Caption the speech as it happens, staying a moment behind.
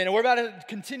And we're about to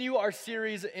continue our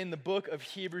series in the book of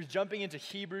Hebrews, jumping into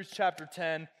Hebrews chapter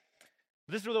 10.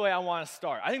 This is the way I want to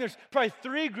start. I think there's probably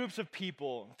three groups of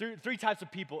people, three types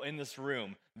of people in this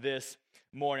room this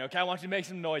morning, okay? I want you to make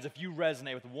some noise if you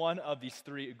resonate with one of these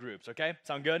three groups, okay?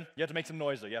 Sound good? You have to make some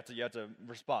noise, though. You have to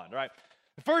respond, all right?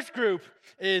 The first group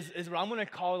is what I'm going to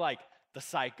call, like, the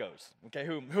psychos, okay,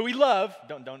 who we love.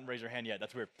 Don't raise your hand yet.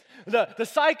 That's weird. The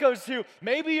psychos who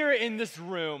maybe you're in this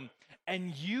room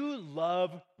and you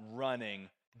love running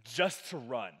just to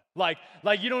run. Like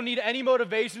you don't need any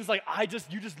motivations. Like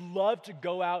you just love to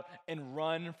go out and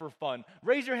run for fun.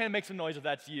 Raise your hand and make some noise if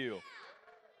that's you.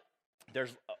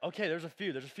 There's a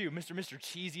few. Mr.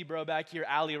 Cheesy bro back here,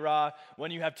 Ali Ra,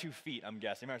 when you have 2 feet, I'm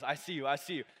guessing. I see you.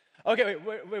 Okay,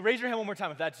 wait, raise your hand one more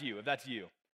time if that's you.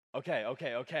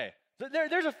 Okay. So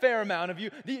there's a fair amount of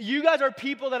you. You guys are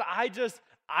people that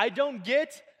I don't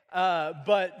get.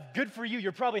 But good for you.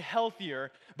 You're probably healthier.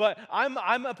 But I'm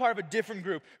a part of a different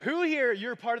group. Who here,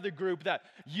 you're part of the group that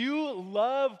you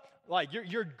love, like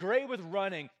you're great with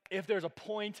running if there's a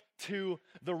point to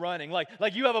the running. Like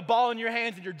you have a ball in your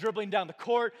hands and you're dribbling down the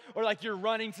court, or like you're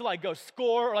running to like go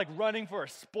score, or like running for a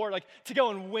sport, like to go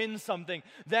and win something.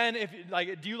 Then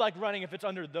do you like running if it's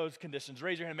under those conditions?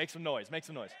 Raise your hand, make some noise.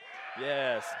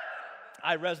 Yes.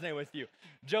 I resonate with you.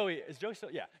 Is Joey still?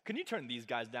 Yeah. Can you turn these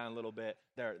guys down a little bit?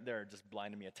 They're just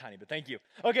blinding me a tiny bit. Thank you.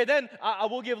 Okay, then I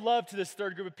will give love to this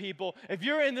third group of people. If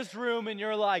you're in this room and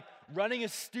you're like, running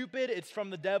is stupid, it's from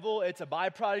the devil, it's a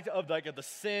byproduct of the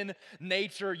sin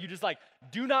nature, you just like,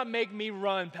 do not make me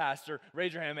run, Pastor.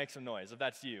 Raise your hand and make some noise if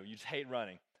that's you. You just hate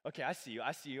running. Okay, I see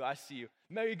you.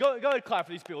 Maybe go ahead and clap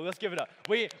for these people. Let's give it up.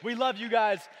 We love you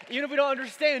guys. Even if we don't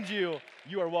understand you,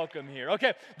 you are welcome here.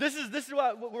 Okay, this is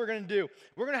what we're going to do.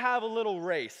 We're going to have a little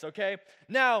race, okay?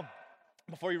 Now,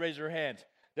 before you raise your hand,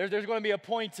 there's going to be a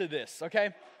point to this, okay?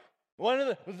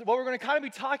 What we're going to kind of be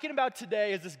talking about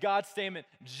today is this God statement,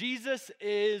 Jesus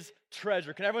is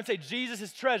treasure. Can everyone say Jesus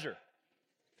is treasure?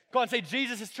 Go on, say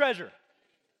Jesus is treasure.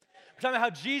 We're talking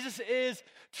about how Jesus is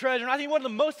treasure. And I think one of the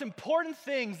most important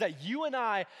things that you and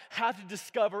I have to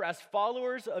discover as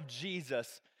followers of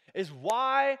Jesus is,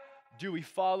 why do we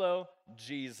follow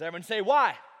Jesus? Everyone say,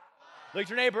 why? Look at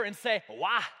your neighbor and say,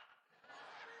 why?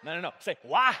 No. Say,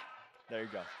 why? There you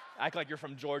go. Act like you're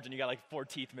from Georgia and you got like 4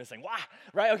 teeth missing. Why?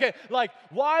 Right? Okay. Like,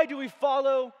 why do we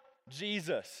follow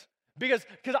Jesus? Because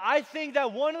I think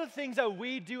that one of the things that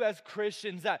we do as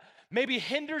Christians that maybe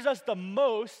hinders us the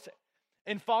most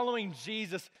in following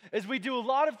Jesus is we do a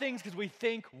lot of things because we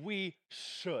think we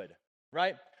should,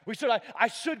 right? We should. I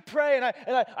should pray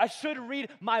and I should read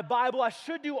my Bible. I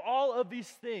should do all of these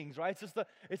things, right?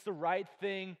 It's the right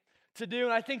thing to do.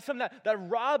 And I think something that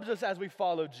robs us as we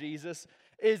follow Jesus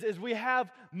is we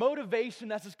have motivation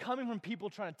that's just coming from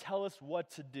people trying to tell us what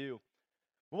to do.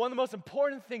 But one of the most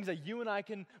important things that you and I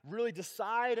can really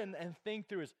decide and think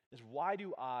through is why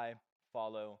do I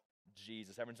follow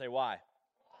Jesus? Everyone say why.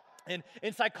 And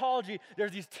in psychology,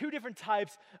 there's these 2 different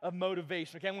types of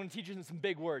motivation. Okay, I'm going to teach you some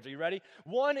big words. Are you ready?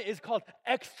 One is called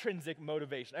extrinsic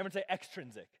motivation. Everyone say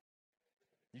extrinsic.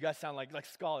 You guys sound like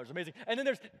scholars. Amazing. And then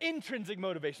there's intrinsic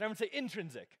motivation. Everyone say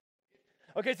intrinsic.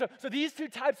 Okay, so these 2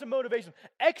 types of motivation.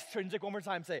 Extrinsic, one more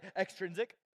time, say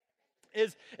extrinsic,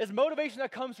 is motivation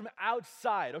that comes from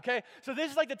outside, okay? So this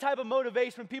is like the type of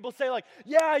motivation when people say like,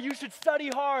 yeah, you should study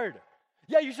hard.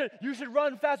 Yeah, you should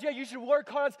run fast. Yeah, you should work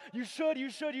hard. You should.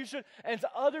 And it's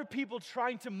other people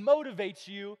trying to motivate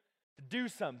you to do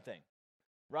something,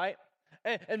 right?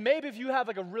 And maybe if you have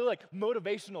like a really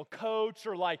motivational coach,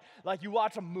 or like you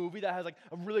watch a movie that has like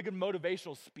a really good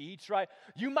motivational speech, right?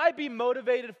 You might be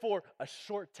motivated for a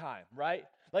short time, right?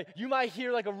 Like you might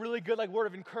hear like a really good word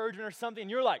of encouragement or something,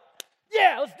 and you're like,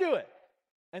 yeah, let's do it.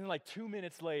 And then like 2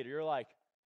 minutes later, you're like,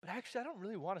 but actually I don't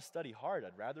really want to study hard.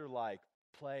 I'd rather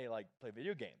play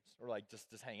video games or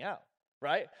just hang out,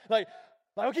 right? Like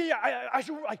okay, yeah, I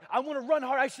should, I want to run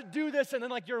hard, I should do this, and then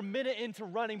you're a minute into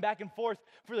running back and forth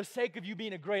for the sake of you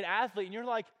being a great athlete, and you're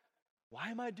like, why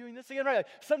am I doing this again? Right?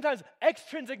 Sometimes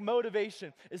extrinsic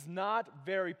motivation is not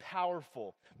very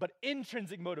powerful, but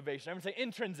intrinsic motivation, I'm going to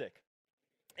say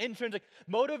intrinsic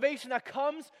motivation that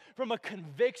comes from a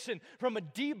conviction, from a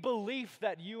deep belief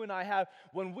that you and I have.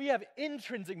 When we have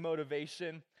intrinsic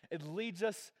motivation, it leads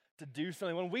us to do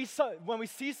something. When we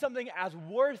see something as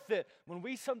worth it, when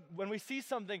we see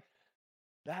something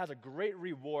that has a great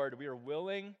reward, we are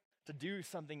willing to do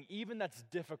something even that's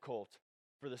difficult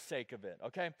for the sake of it,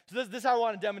 okay? So this is how I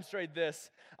want to demonstrate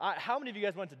this. How many of you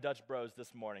guys went to Dutch Bros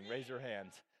this morning? Raise your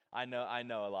hands. I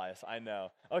know, Elias, I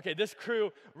know. Okay, this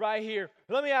crew right here.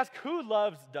 Let me ask, who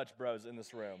loves Dutch Bros in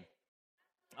this room?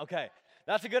 Okay,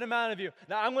 That's a good amount of you.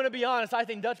 Now, I'm going to be honest. I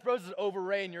think Dutch Bros is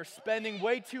overrated. You're spending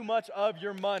way too much of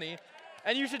your money.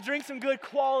 And you should drink some good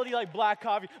quality like black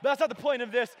coffee. But that's not the point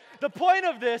of this. The point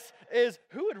of this is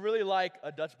who would really like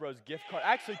a Dutch Bros gift card?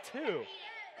 Actually, two.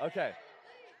 Okay.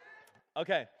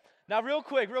 Now, real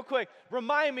quick,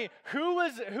 remind me, who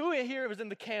here was in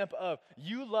the camp of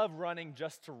you love running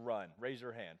just to run? Raise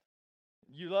your hand.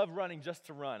 You love running just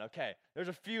to run, okay. There's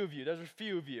a few of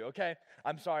you, okay.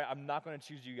 I'm sorry, I'm not going to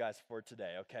choose you guys for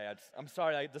today, okay. I'm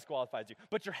sorry that disqualifies you.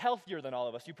 But you're healthier than all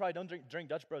of us. You probably don't drink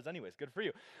Dutch Bros anyways. Good for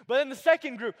you. But in the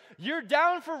second group, you're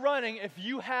down for running if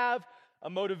you have a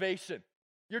motivation.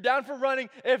 You're down for running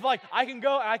if, like, I can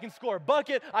go and I can score a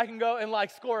bucket. I can go and,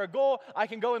 like, score a goal. I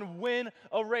can go and win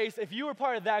a race. If you were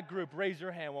part of that group, raise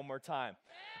your hand one more time.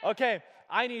 Okay,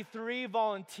 I need 3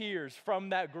 volunteers from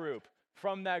that group.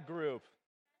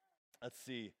 Let's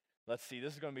see.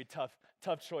 This is going to be tough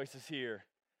choices here.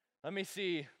 Let me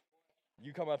see.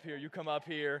 You come up here.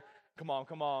 Come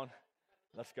on.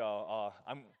 Let's go.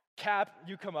 Cap,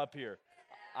 you come up here.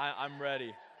 I'm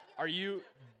ready. Are you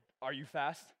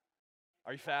fast?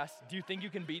 Are you fast? Do you think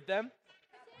you can beat them?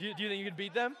 Do you think you can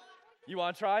beat them? You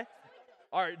want to try?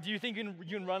 All right. Do you think you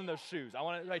can run in those shoes? I'm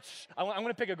going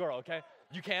to pick a girl, okay?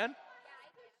 You can?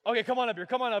 Okay, come on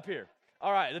up here.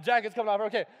 All right, the jacket's coming off.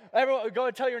 Okay, everyone, go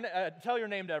and tell your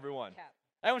name to everyone. Cap.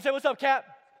 Everyone say, what's up, Cap?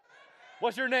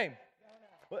 What's your name?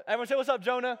 Jonah. Everyone say, what's up,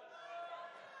 Jonah?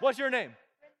 What's your name?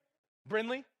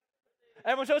 Brindley.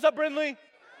 Everyone say, what's up, Brindley?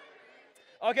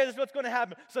 Okay, this is what's going to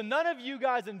happen. So none of you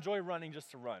guys enjoy running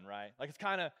just to run, right? Like, it's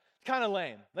kind of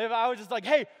lame. Like, if I was just like,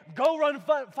 hey, go run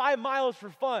 5 miles for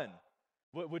fun,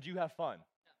 would you have fun?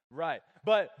 No. Right.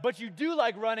 But you do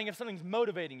like running if something's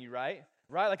motivating you, right?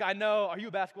 Right? Like, I know, are you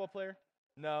a basketball player?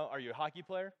 No. Are you a hockey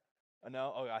player?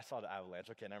 No? Oh, I saw the Avalanche.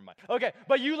 Okay, never mind. Okay,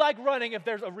 but you like running if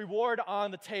there's a reward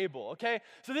on the table, okay?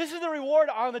 So this is the reward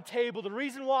on the table. The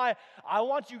reason why I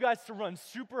want you guys to run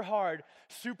super hard,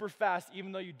 super fast,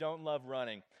 even though you don't love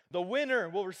running. The winner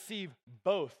will receive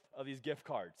both of these gift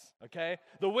cards, okay?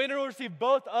 The winner will receive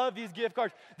both of these gift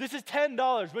cards. This is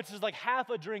 $10, which is like half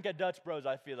a drink at Dutch Bros,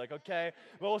 I feel like, okay?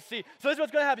 Well, we'll see. So this is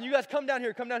what's going to happen. You guys come down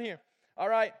here. All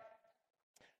right?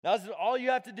 Now, this is all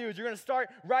you have to do is you're going to start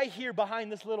right here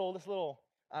behind this little,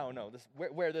 I don't know,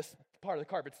 where this part of the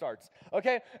carpet starts,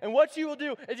 okay? And what you will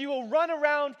do is you will run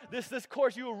around this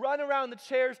course. You will run around the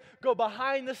chairs, go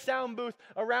behind the sound booth,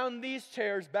 around these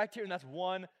chairs, back here, and that's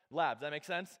 1 lap. Does that make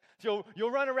sense? So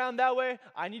you'll run around that way.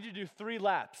 I need you to do 3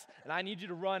 laps, and I need you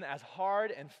to run as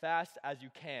hard and fast as you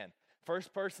can.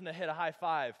 First person to hit a high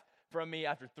five from me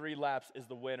after 3 laps is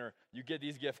the winner. You get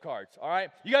these gift cards, all right?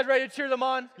 You guys ready to cheer them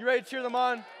on? You ready to cheer them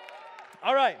on?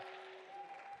 All right.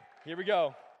 Here we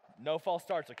go. No false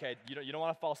starts, okay? You don't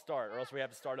want a false start, or else we have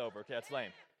to start over, okay? That's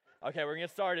lame. Okay, we're going to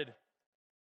get started.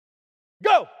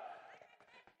 Go!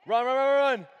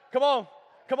 Run. Come on.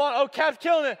 Oh, Cap's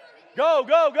killing it. Go.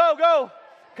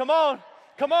 Come on.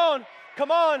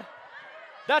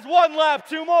 That's 1 lap.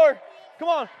 2 more. Come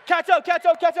on. Catch up.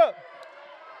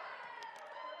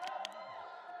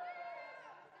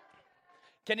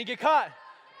 Can he get caught?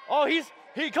 Oh, he's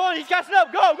catching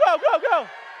up. Go.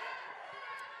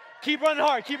 Keep running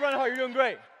hard. You're doing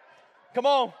great. Come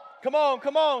on.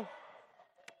 Oh,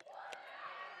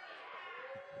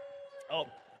 all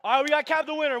right, we got Cap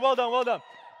the winner. Well done.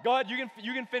 Go ahead,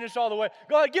 you can finish all the way.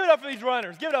 Go ahead, give it up for these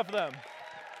runners. Give it up for them.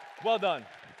 Well done.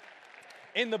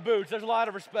 In the boots, there's a lot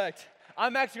of respect.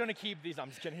 I'm actually going to keep these. I'm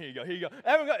just kidding. Here you go.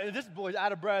 Everyone, this boy's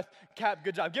out of breath. Cap,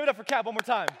 good job. Give it up for Cap one more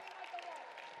time.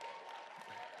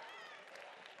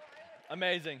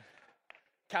 Amazing.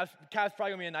 Cap's probably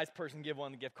going to be a nice person, give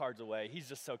one of the gift cards away. He's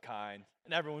just so kind.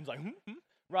 And everyone's like,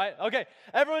 right? Okay,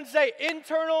 everyone say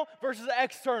internal versus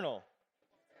external.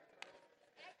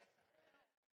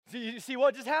 See,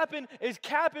 what just happened is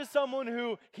Cap is someone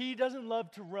who he doesn't love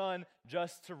to run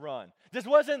just to run. This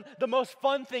wasn't the most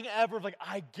fun thing ever of like,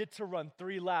 I get to run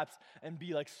 3 laps and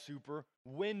be like super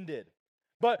winded.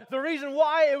 But the reason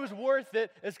why it was worth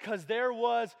it is because there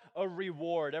was a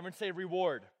reward. Everyone say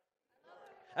reward.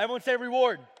 Everyone say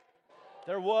reward.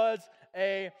 There was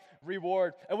a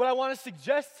reward. And what I want to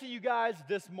suggest to you guys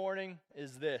this morning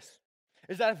is this,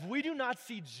 is that if we do not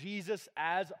see Jesus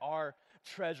as our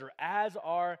treasure, as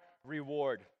our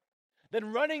reward,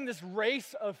 then running this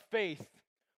race of faith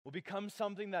will become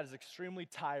something that is extremely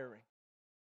tiring.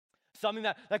 Something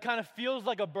that kind of feels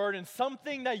like a burden.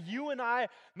 Something that you and I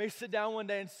may sit down one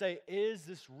day and say, is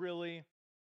this really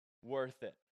worth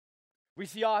it? We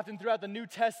see often throughout the New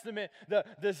Testament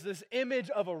this image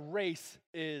of a race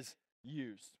is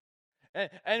used.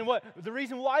 And what the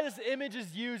reason why this image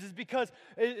is used is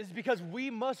because we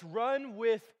must run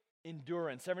with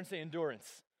endurance. Everyone say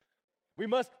endurance. We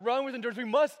must run with endurance. We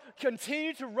must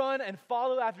continue to run and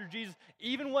follow after Jesus,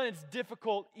 even when it's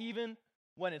difficult, even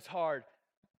when it's hard.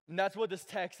 And that's what this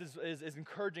text is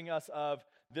encouraging us of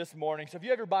this morning. So if you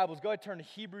have your Bibles, go ahead and turn to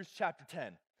Hebrews chapter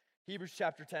 10. Hebrews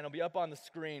chapter 10. It'll be up on the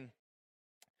screen.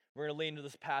 We're going to lean into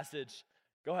this passage.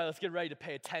 Go ahead, let's get ready to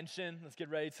pay attention. Let's get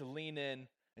ready to lean in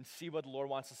and see what the Lord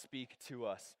wants to speak to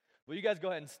us. Will you guys go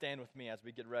ahead and stand with me as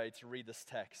we get ready to read this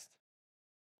text?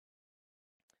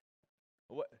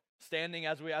 Standing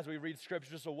as we read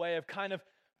Scripture is a way of kind of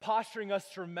posturing us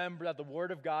to remember that the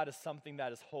Word of God is something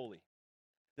that is holy.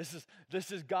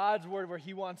 This is God's Word where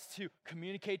He wants to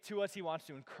communicate to us. He wants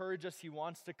to encourage us. He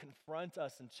wants to confront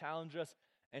us and challenge us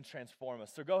and transform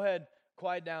us. So go ahead,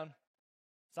 quiet down.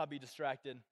 Let's not be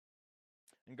distracted.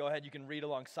 And go ahead, you can read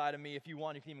alongside of me. If you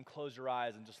want, you can even close your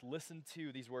eyes and just listen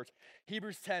to these words.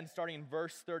 Hebrews 10, starting in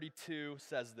verse 32,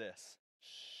 says this.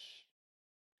 Shh.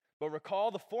 But recall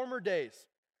the former days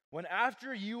when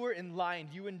after you were enlightened,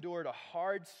 you endured a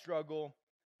hard struggle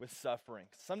with suffering,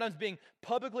 sometimes being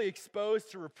publicly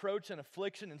exposed to reproach and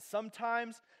affliction, and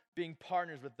sometimes being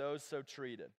partners with those so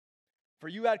treated. For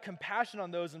you had compassion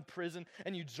on those in prison,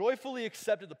 and you joyfully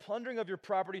accepted the plundering of your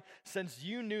property, since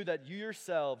you knew that you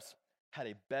yourselves had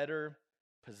a better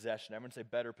possession. Everyone say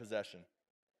better possession.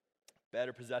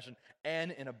 Better possession,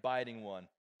 and an abiding one.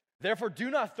 Therefore, do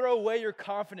not throw away your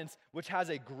confidence, which has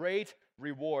a great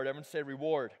reward. Everyone say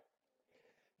reward.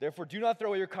 Therefore, do not throw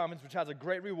away your confidence, which has a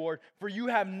great reward, for you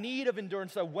have need of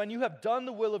endurance, so when you have done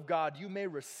the will of God, you may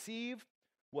receive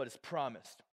what is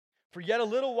promised. For yet a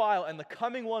little while, and the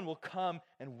coming one will come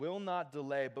and will not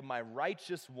delay, but my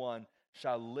righteous one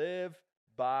shall live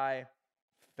by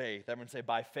faith. Everyone say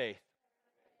by faith.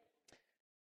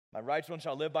 My righteous one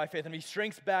shall live by faith, and if he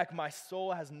shrinks back, my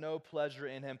soul has no pleasure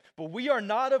in him. But we are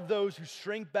not of those who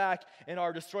shrink back and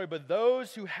are destroyed, but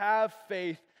those who have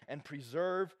faith and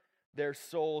preserve their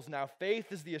souls. Now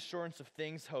faith is the assurance of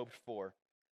things hoped for,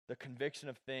 the conviction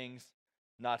of things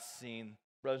not seen.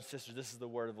 Brothers and sisters, this is the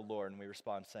word of the Lord, and we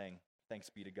respond saying, thanks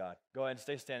be to God. Go ahead and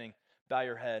stay standing, bow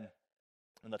your head,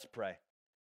 and let's pray. If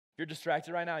you're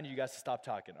distracted right now, I need you guys to stop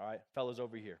talking, all right? Fellas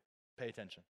over here, pay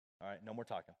attention, all right? No more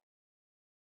talking.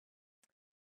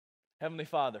 Heavenly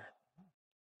Father,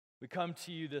 we come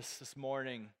to you this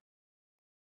morning,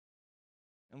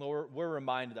 and Lord, we're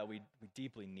reminded that we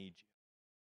deeply need you.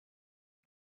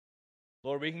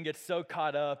 Lord, we can get so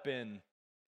caught up in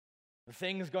the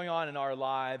things going on in our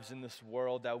lives in this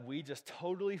world that we just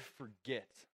totally forget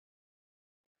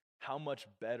how much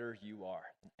better you are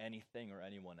than anything or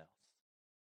anyone else.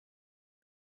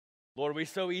 Lord, we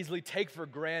so easily take for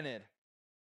granted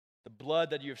the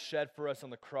blood that you have shed for us on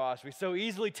the cross. We so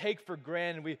easily take for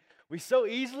granted, we so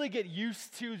easily get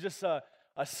used to just a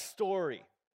story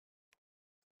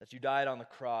that you died on the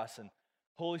cross. And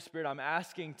Holy Spirit, I'm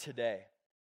asking today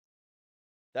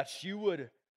that you would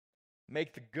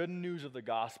make the good news of the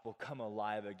gospel come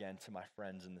alive again to my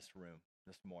friends in this room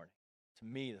this morning, to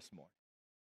me this morning,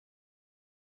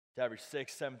 to every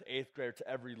 6th, 7th, 8th grader, to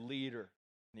every leader,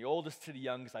 from the oldest to the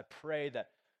youngest. I pray that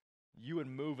you would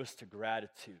move us to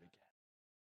gratitude again.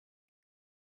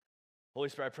 Holy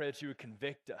Spirit, I pray that you would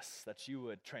convict us, that you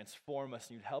would transform us,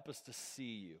 and you'd help us to see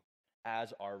you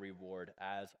as our reward,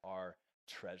 as our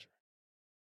treasure.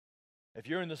 If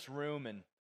you're in this room and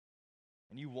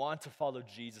you want to follow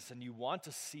Jesus and you want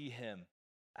to see him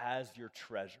as your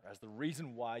treasure, as the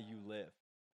reason why you live,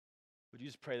 would you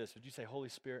just pray this? Would you say, Holy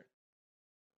Spirit,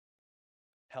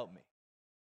 help me.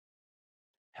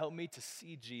 Help me to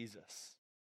see Jesus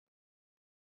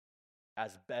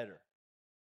as better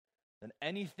than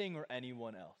anything or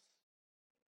anyone else.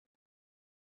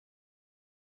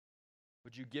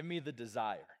 Would you give me the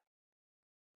desire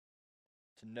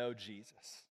to know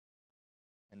Jesus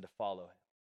and to follow him?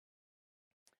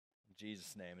 In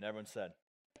Jesus' name. And everyone said,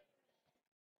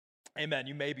 amen.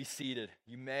 You may be seated.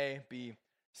 You may be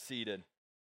seated.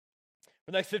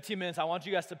 For the next 15 minutes, I want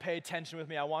you guys to pay attention with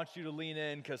me. I want you to lean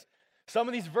in because some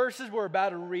of these verses we're about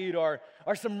to read are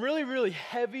some really, really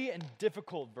heavy and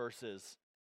difficult verses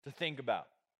to think about.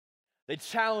 They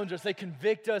challenge us, they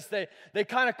convict us, they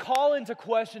kind of call into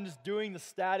question just doing the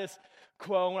status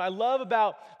quo. And what I love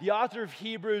about the author of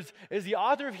Hebrews is the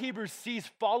author of Hebrews sees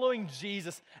following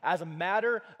Jesus as a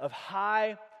matter of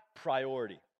high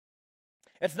priority.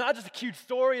 It's not just a cute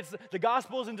story. The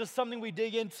gospel isn't just something we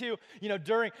dig into,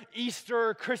 during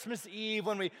Easter, Christmas Eve,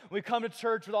 when we come to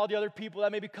church with all the other people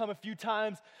that maybe come a few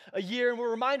times a year, and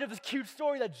we're reminded of this cute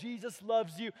story that Jesus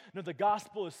loves you. No, the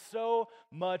gospel is so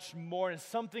much more, and it's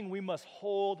something we must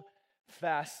hold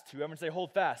fast to. Everyone say,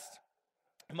 hold fast.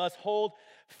 We must hold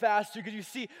fast to, because you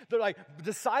see, they're like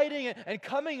deciding and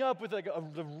coming up with like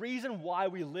the reason why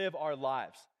we live our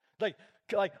lives.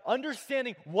 Like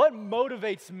understanding what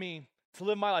motivates me to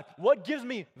live my life, what gives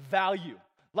me value,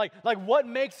 like what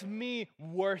makes me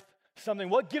worth something,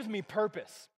 what gives me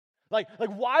purpose. Like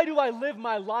why do I live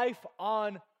my life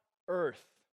on earth?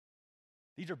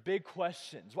 These are big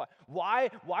questions. Why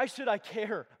should I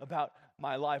care about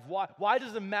my life? Why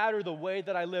does it matter the way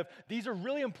that I live? These are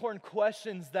really important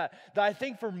questions that I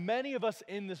think for many of us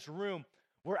in this room,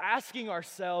 we're asking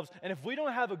ourselves, and if we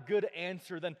don't have a good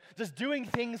answer, then just doing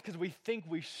things because we think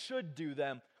we should do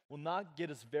them will not get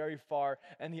us very far.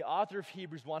 And the author of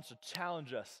Hebrews wants to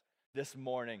challenge us this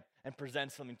morning and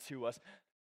present something to us,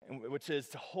 which is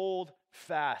to hold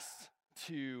fast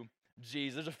to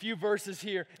Jesus. There's a few verses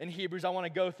here in Hebrews I want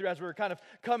to go through as we're kind of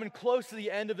coming close to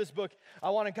the end of this book. I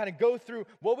want to kind of go through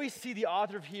what we see the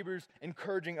author of Hebrews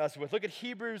encouraging us with. Look at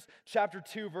Hebrews chapter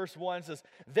 2, verse 1. It says,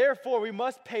 therefore we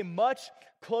must pay much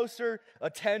closer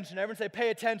attention. Everyone say, pay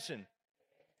attention.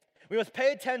 We must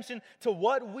pay attention to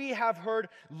what we have heard,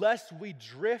 lest we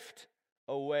drift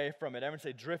away from it. Everyone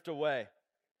say, drift away.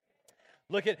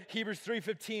 Look at Hebrews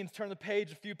 3:15. Turn the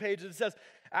page, a few pages. It says,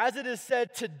 as it is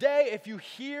said, today, if you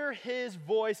hear his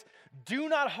voice, do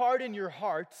not harden your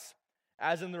hearts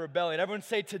as in the rebellion. Everyone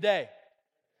say today.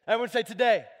 Everyone say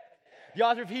today. The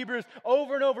author of Hebrews,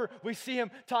 over and over, we see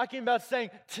him talking about saying,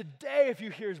 today, if you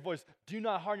hear his voice, do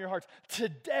not harden your hearts.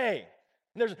 Today.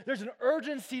 And there's an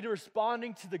urgency to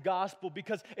responding to the gospel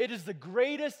because it is the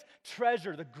greatest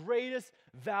treasure, the greatest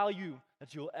value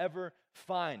that you'll ever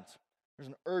find. There's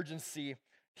an urgency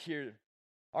here.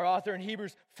 Our author in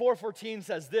Hebrews 4:14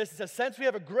 says this. It says, since we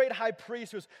have a great high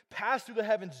priest who has passed through the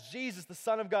heavens, Jesus, the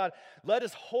Son of God, let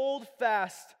us hold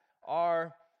fast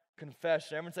our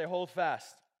confession. Everyone say, hold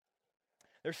fast.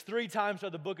 There's 3 times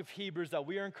throughout the book of Hebrews that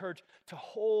we are encouraged to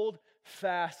hold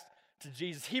fast to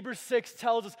Jesus. Hebrews 6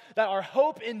 tells us that our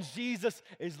hope in Jesus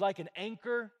is like an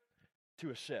anchor to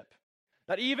a ship.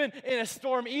 That even in a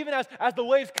storm, even as the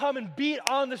waves come and beat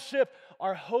on the ship,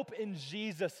 our hope in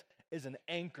Jesus is an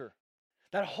anchor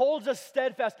that holds us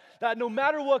steadfast, that no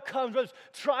matter what comes, whether it's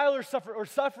trial or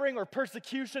suffering or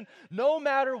persecution, no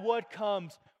matter what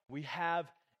comes, we have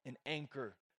an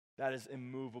anchor that is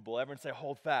immovable. Everyone say,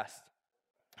 hold fast.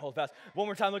 Hold fast. One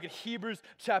more time, look at Hebrews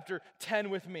chapter 10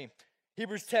 with me.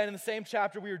 Hebrews 10, in the same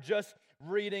chapter we were just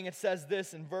reading, it says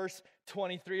this in verse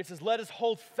 23. It says, let us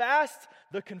hold fast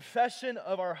the confession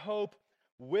of our hope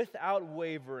without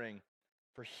wavering,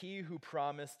 for he who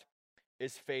promised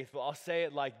is faithful. I'll say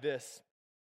it like this,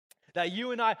 that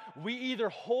you and I, we either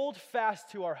hold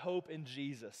fast to our hope in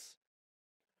Jesus,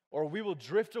 or we will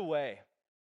drift away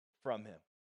from him.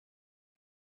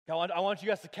 I want you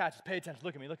guys to catch this. Pay attention.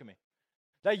 Look at me.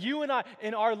 That you and I,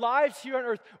 in our lives here on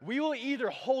earth, we will either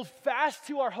hold fast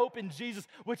to our hope in Jesus,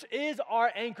 which is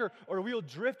our anchor, or we will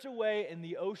drift away in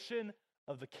the ocean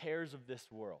of the cares of this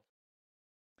world.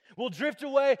 We'll drift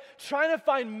away trying to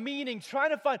find meaning,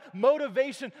 trying to find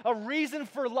motivation, a reason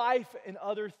for life in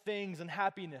other things, and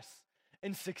happiness,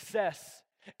 and success,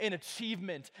 and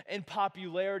achievement, and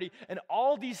popularity. And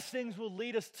all these things will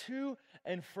lead us to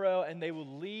and fro, and they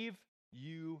will leave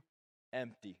you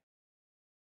empty.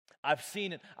 I've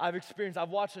seen it. I've experienced.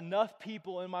 I've watched enough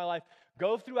people in my life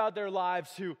go throughout their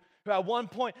lives who at one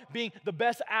point being the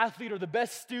best athlete or the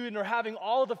best student or having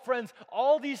all the friends,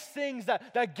 all these things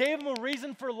that gave them a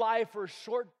reason for life for a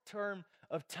short term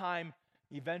of time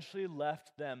eventually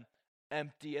left them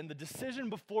empty. And the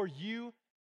decision before you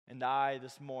and I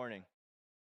this morning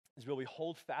is, will we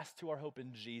hold fast to our hope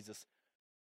in Jesus,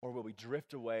 or will we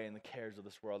drift away in the cares of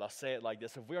this world? I'll say it like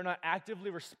this. If we are not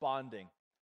actively responding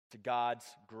to God's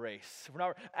grace, if we're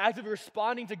not actively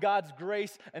responding to God's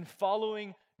grace and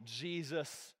following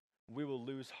Jesus, we will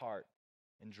lose heart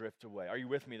and drift away. Are you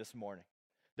with me this morning?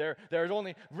 There's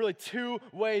only really 2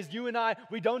 ways. You and I,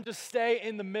 we don't just stay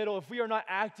in the middle. If we are not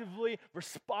actively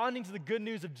responding to the good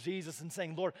news of Jesus and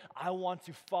saying, Lord, I want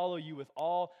to follow you with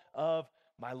all of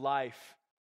my life,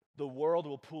 the world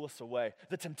will pull us away.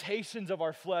 The temptations of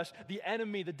our flesh, the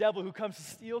enemy, the devil who comes to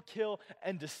steal, kill,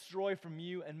 and destroy from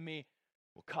you and me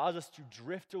will cause us to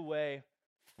drift away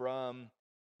from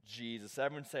Jesus.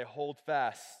 Everyone say, hold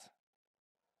fast.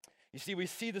 You see, we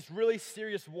see this really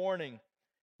serious warning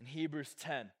in Hebrews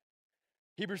 10.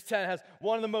 Hebrews 10 has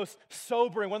one of the most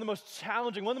sobering, one of the most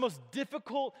challenging, one of the most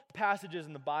difficult passages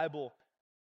in the Bible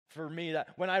for me, that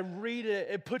when I read it,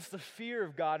 it puts the fear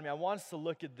of God in me. I want us to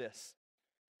look at this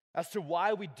as to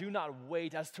why we do not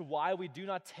wait, as to why we do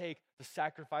not take the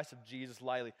sacrifice of Jesus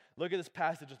lightly. Look at this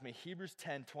passage with me, Hebrews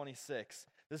 10:26.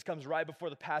 This comes right before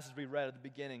the passage we read at the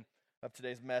beginning of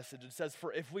today's message. It says,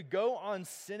 "For if we go on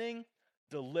sinning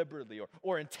deliberately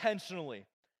or intentionally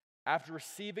after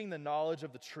receiving the knowledge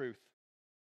of the truth,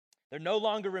 there no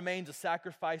longer remains a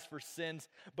sacrifice for sins,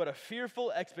 but a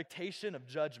fearful expectation of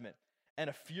judgment and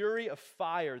a fury of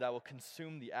fire that will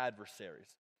consume the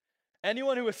adversaries.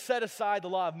 Anyone who has set aside the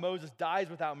law of Moses dies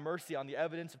without mercy on the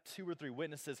evidence of 2 or 3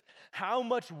 witnesses. How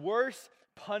much worse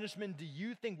punishment do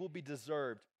you think will be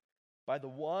deserved by the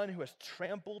one who has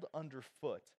trampled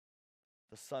underfoot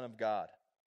the Son of God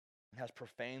and has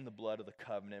profaned the blood of the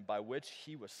covenant by which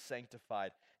he was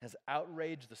sanctified and has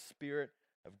outraged the Spirit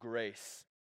of grace?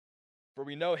 For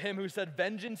we know him who said,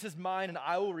 'Vengeance is mine and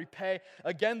I will repay.'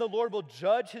 Again, the Lord will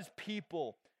judge his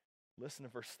people." Listen to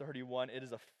verse 31. "It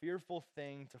is a fearful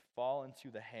thing to fall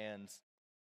into the hands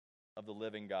of the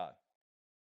living God."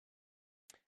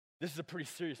 This is a pretty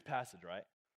serious passage, right?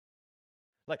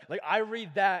 Like I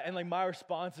read that and my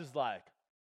response is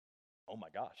oh my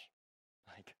gosh.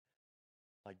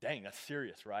 Dang, that's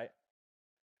serious, right?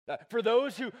 For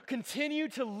those who continue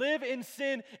to live in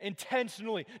sin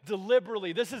intentionally,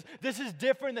 deliberately, this is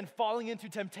different than falling into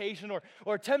temptation or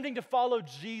attempting to follow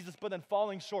Jesus but then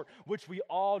falling short, which we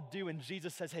all do. And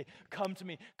Jesus says, "Hey, come to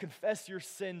me, confess your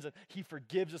sins," and he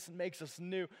forgives us and makes us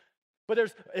new.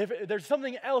 But there's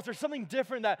something else, there's something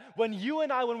different that when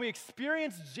we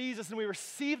experience Jesus and we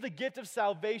receive the gift of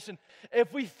salvation,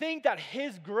 if we think that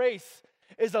his grace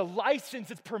is a license,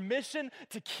 it's permission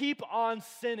to keep on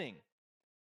sinning,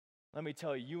 let me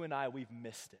tell you, you and I, we've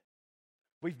missed it.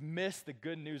 We've missed the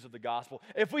good news of the gospel.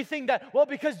 If we think that, well,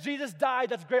 because Jesus died,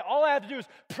 that's great. All I have to do is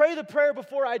pray the prayer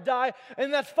before I die,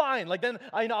 and that's fine. Then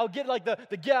I'll get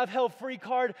the get out of hell free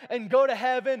card and go to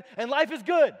heaven, and life is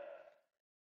good.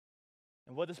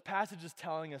 And what this passage is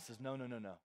telling us is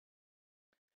no.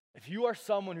 If you are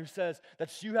someone who says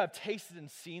that you have tasted and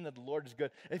seen that the Lord is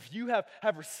good, if you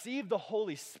have received the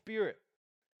Holy Spirit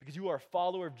because you are a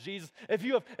follower of Jesus, if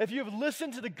you have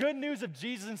listened to the good news of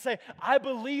Jesus and say, "I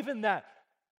believe in that,"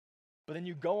 but then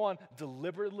you go on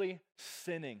deliberately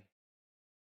sinning,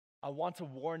 I want to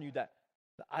warn you that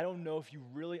I don't know if you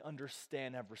really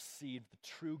understand, have received the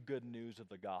true good news of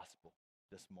the gospel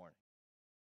this morning.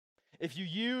 If you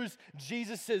use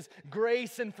Jesus'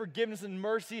 grace and forgiveness and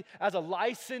mercy as a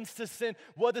license to sin,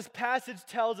 what this passage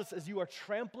tells us is you are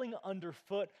trampling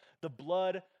underfoot the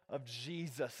blood of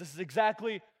Jesus. This is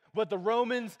exactly what the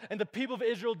Romans and the people of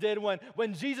Israel did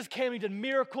when Jesus came. He did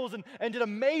miracles and did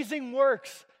amazing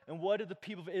works. And what did the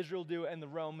people of Israel do and the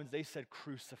Romans? They said,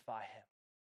 "Crucify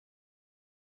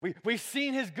him." We've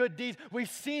seen his good deeds. We've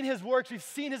seen his works. We've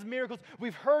seen his miracles.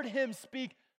 We've heard him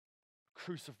speak.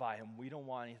 Crucify him. We don't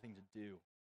want anything to do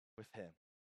with him.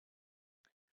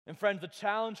 And friends, the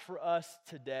challenge for us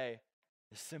today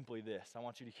is simply this. I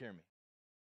want you to hear me.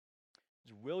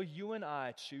 Will you and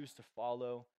I choose to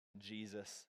follow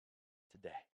Jesus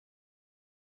today?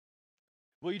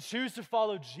 Will you choose to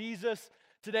follow Jesus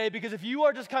today? Because if you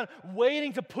are just kind of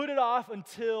waiting to put it off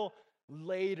until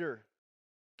later,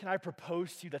 can I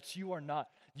propose to you that you are not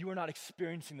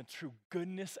experiencing the true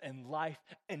goodness and life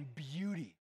and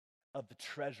beauty of the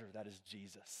treasure that is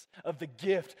Jesus, of the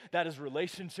gift that is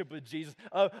relationship with Jesus,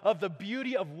 of the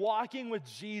beauty of walking with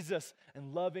Jesus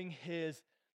and loving his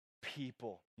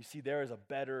people. You see, there is a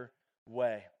better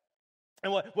way.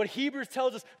 And what Hebrews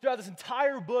tells us throughout this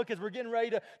entire book as we're getting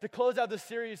ready to close out this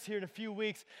series here in a few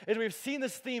weeks is we've seen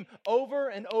this theme over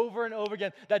and over and over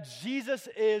again, that Jesus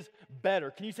is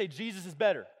better. Can you say Jesus is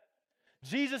better?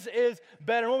 Jesus is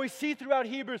better. And what we see throughout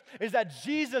Hebrews is that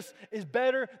Jesus is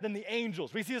better than the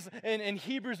angels. We see this in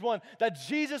Hebrews 1, that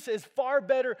Jesus is far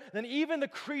better than even the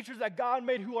creatures that God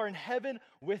made who are in heaven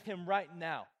with him right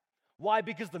now. Why?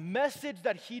 Because the message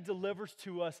that he delivers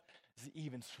to us is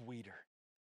even sweeter.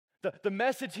 The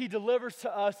message he delivers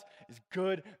to us is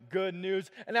good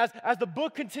news. And as the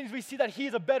book continues, we see that he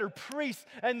is a better priest,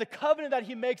 and the covenant that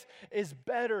he makes is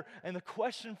better. And the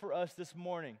question for us this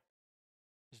morning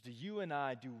is,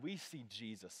 do we see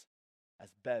Jesus as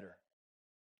better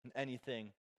than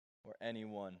anything or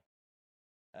anyone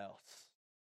else?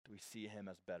 Do we see him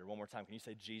as better? One more time, can you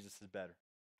say Jesus is better?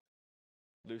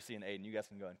 Lucy and Aiden, you guys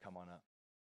can go ahead and come on up.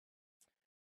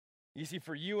 You see,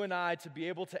 for you and I to be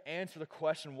able to answer the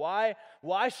question, why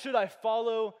should I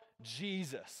follow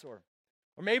Jesus? Or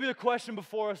maybe the question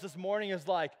before us this morning is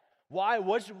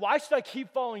why should I keep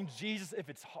following Jesus if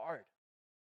it's hard?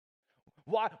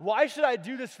 Why should I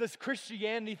do this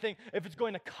Christianity thing if it's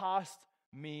going to cost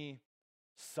me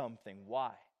something?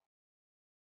 Why?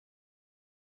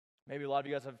 Maybe a lot of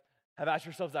you guys have asked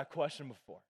yourselves that question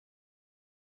before.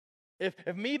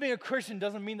 If me being a Christian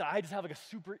doesn't mean that I just have a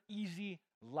super easy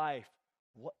life,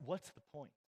 what's the point?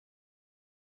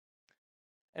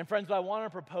 And friends, what I want to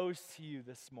propose to you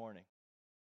this morning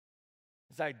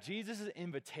is that Jesus'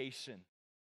 invitation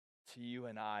to you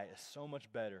and I is so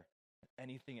much better than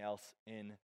anything else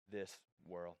in this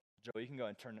world. Joe, you can go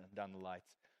and turn down the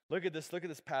lights. Look at this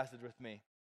passage with me.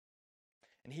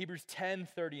 In Hebrews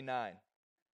 10:39,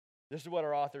 this is what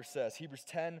our author says. Hebrews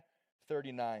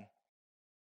 10:39.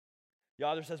 The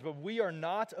author says, "But we are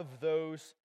not of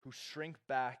those who shrink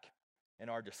back and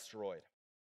are destroyed,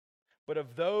 but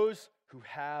of those who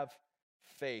have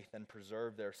faith and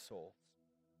preserve their souls.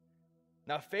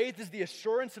 Now faith is the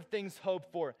assurance of things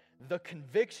hoped for, the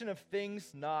conviction of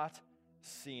things not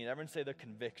seen." Everyone say the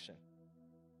conviction.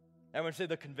 Everyone say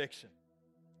the conviction.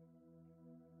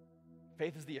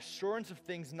 Faith is the assurance of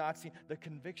things not seen, the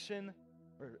conviction,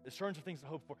 or assurance of things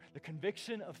hoped for, the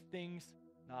conviction of things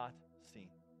not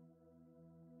seen.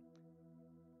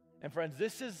 And friends,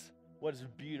 this is what is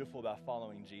beautiful about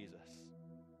following Jesus.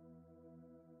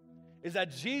 Is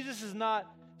that Jesus is not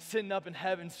sitting up in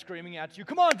heaven screaming at you,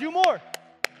 "Come on, do more.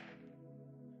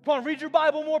 Come on, read your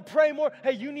Bible more, pray more.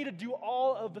 Hey, you need to do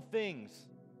all of the things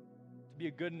to be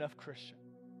a good enough Christian."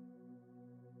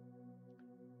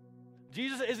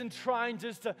 Jesus isn't trying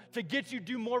just to get you to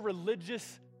do more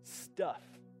religious stuff.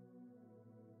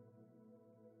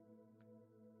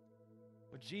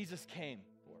 What Jesus came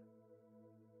for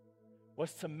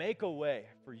was to make a way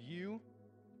for you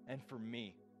and for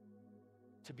me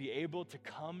to be able to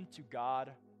come to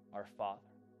God our Father.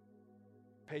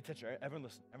 Pay attention. Everyone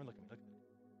listen. Everyone look at me.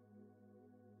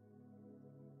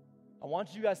 I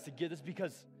want you guys to get this,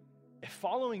 because if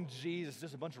following Jesus is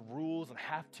just a bunch of rules and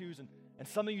have-tos and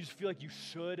something you just feel like you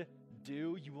should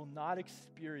do, you will not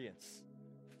experience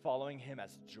following him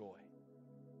as joy.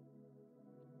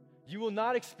 You will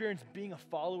not experience being a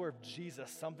follower of Jesus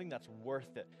something that's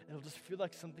worth it. It'll just feel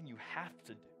like something you have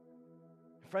to do.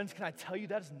 Friends, can I tell you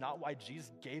that is not why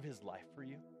Jesus gave his life for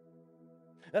you?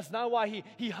 That's not why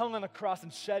he hung on the cross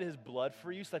and shed his blood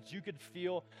for you so that you could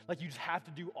feel like you just have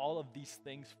to do all of these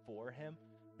things for him.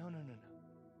 No.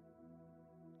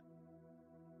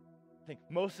 I think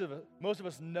most of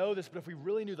us know this, but if we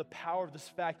really knew the power of this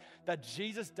fact that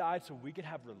Jesus died so we could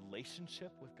have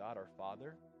relationship with God our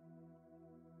Father,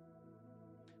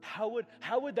 how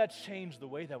would that change the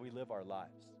way that we live our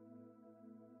lives?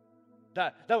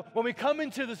 That when we come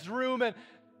into this room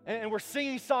and we're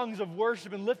singing songs of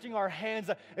worship and lifting our hands,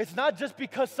 it's not just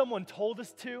because someone told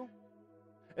us to.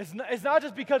 It's not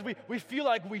just because we feel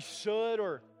like we should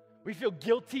or we feel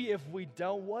guilty if we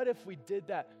don't. What if we did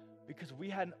that because we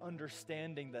had an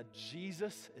understanding that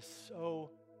Jesus is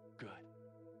so good?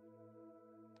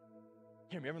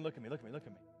 Hear me, everyone look at me.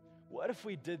 What if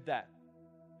we did that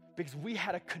because we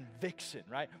had a conviction,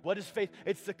 right? What is faith?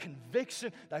 It's the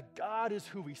conviction that God is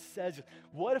who he says.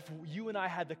 What if you and I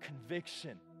had the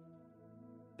conviction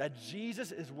that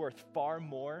Jesus is worth far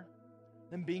more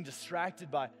than being distracted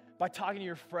by talking to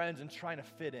your friends and trying to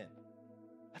fit in?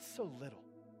 That's so little.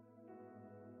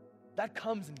 That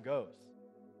comes and goes.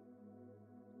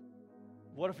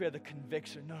 What if we had the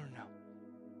conviction, no.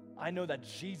 I know that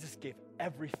Jesus gave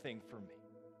everything for me,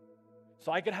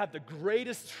 so I could have the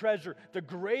greatest treasure, the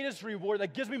greatest reward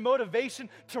that gives me motivation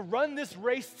to run this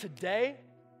race today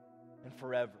and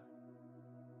forever.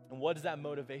 And what is that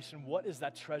motivation? What is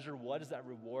that treasure? What is that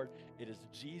reward? It is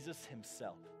Jesus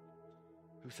himself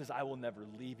who says, "I will never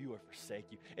leave you or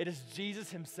forsake you." It is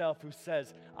Jesus himself who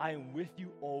says, "I am with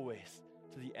you always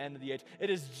to the end of the age." It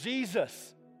is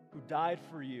Jesus who died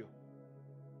for you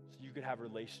so you could have a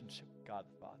relationship with God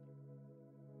the Father.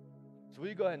 So will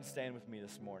you go ahead and stand with me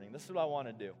this morning? This is what I want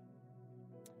to do.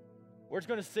 We're just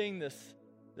going to sing this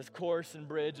chorus and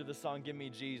bridge of the song, "Give Me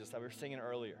Jesus," that we were singing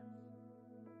earlier.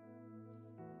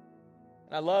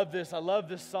 And I love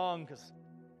this song because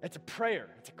it's a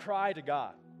prayer. It's a cry to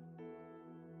God.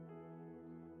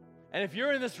 And if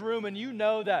you're in this room and you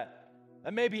know that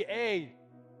maybe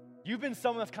you've been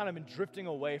someone that's kind of been drifting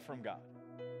away from God.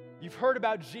 You've heard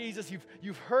about Jesus,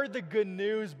 you've heard the good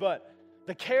news, but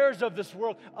the cares of this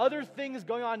world, other things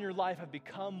going on in your life have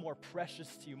become more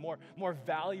precious to you, more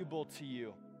valuable to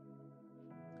you.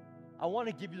 I want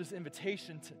to give you this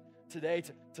invitation today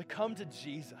to come to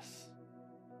Jesus,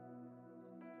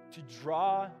 to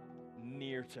draw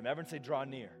near to him. Everyone say, draw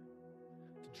near.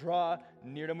 To draw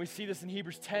near to him. We see this in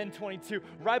Hebrews 10:22,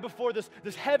 right before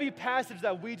this heavy passage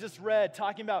that we just read,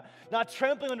 talking about not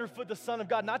trampling underfoot the Son of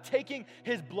God, not taking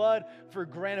his blood for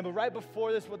granted. But right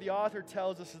before this, what the author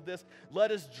tells us is this: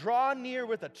 let us draw near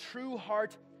with a true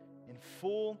heart in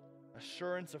full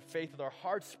assurance of faith, with our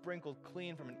hearts sprinkled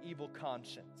clean from an evil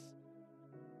conscience.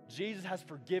 Jesus has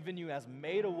forgiven you, has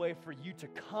made a way for you to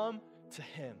come to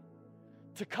him,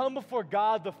 to come before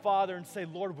God the Father and say,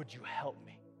 "Lord, would you help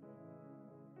me?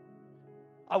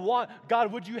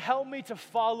 God, would you help me to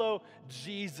follow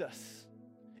Jesus?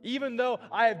 Even though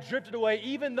I have drifted away,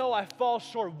 even though I fall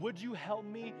short, would you help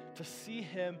me to see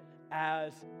him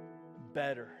as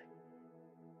better?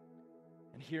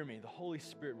 And hear me, the Holy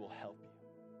Spirit will help you.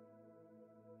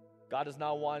 God does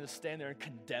not want to stand there and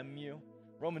condemn you.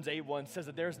 Romans 8:1 says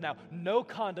that there is now no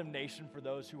condemnation for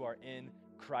those who are in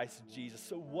Christ Jesus.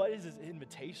 So what is his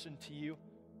invitation to you?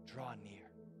 Draw near.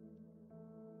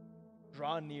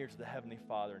 Draw near to the Heavenly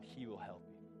Father and he will help you.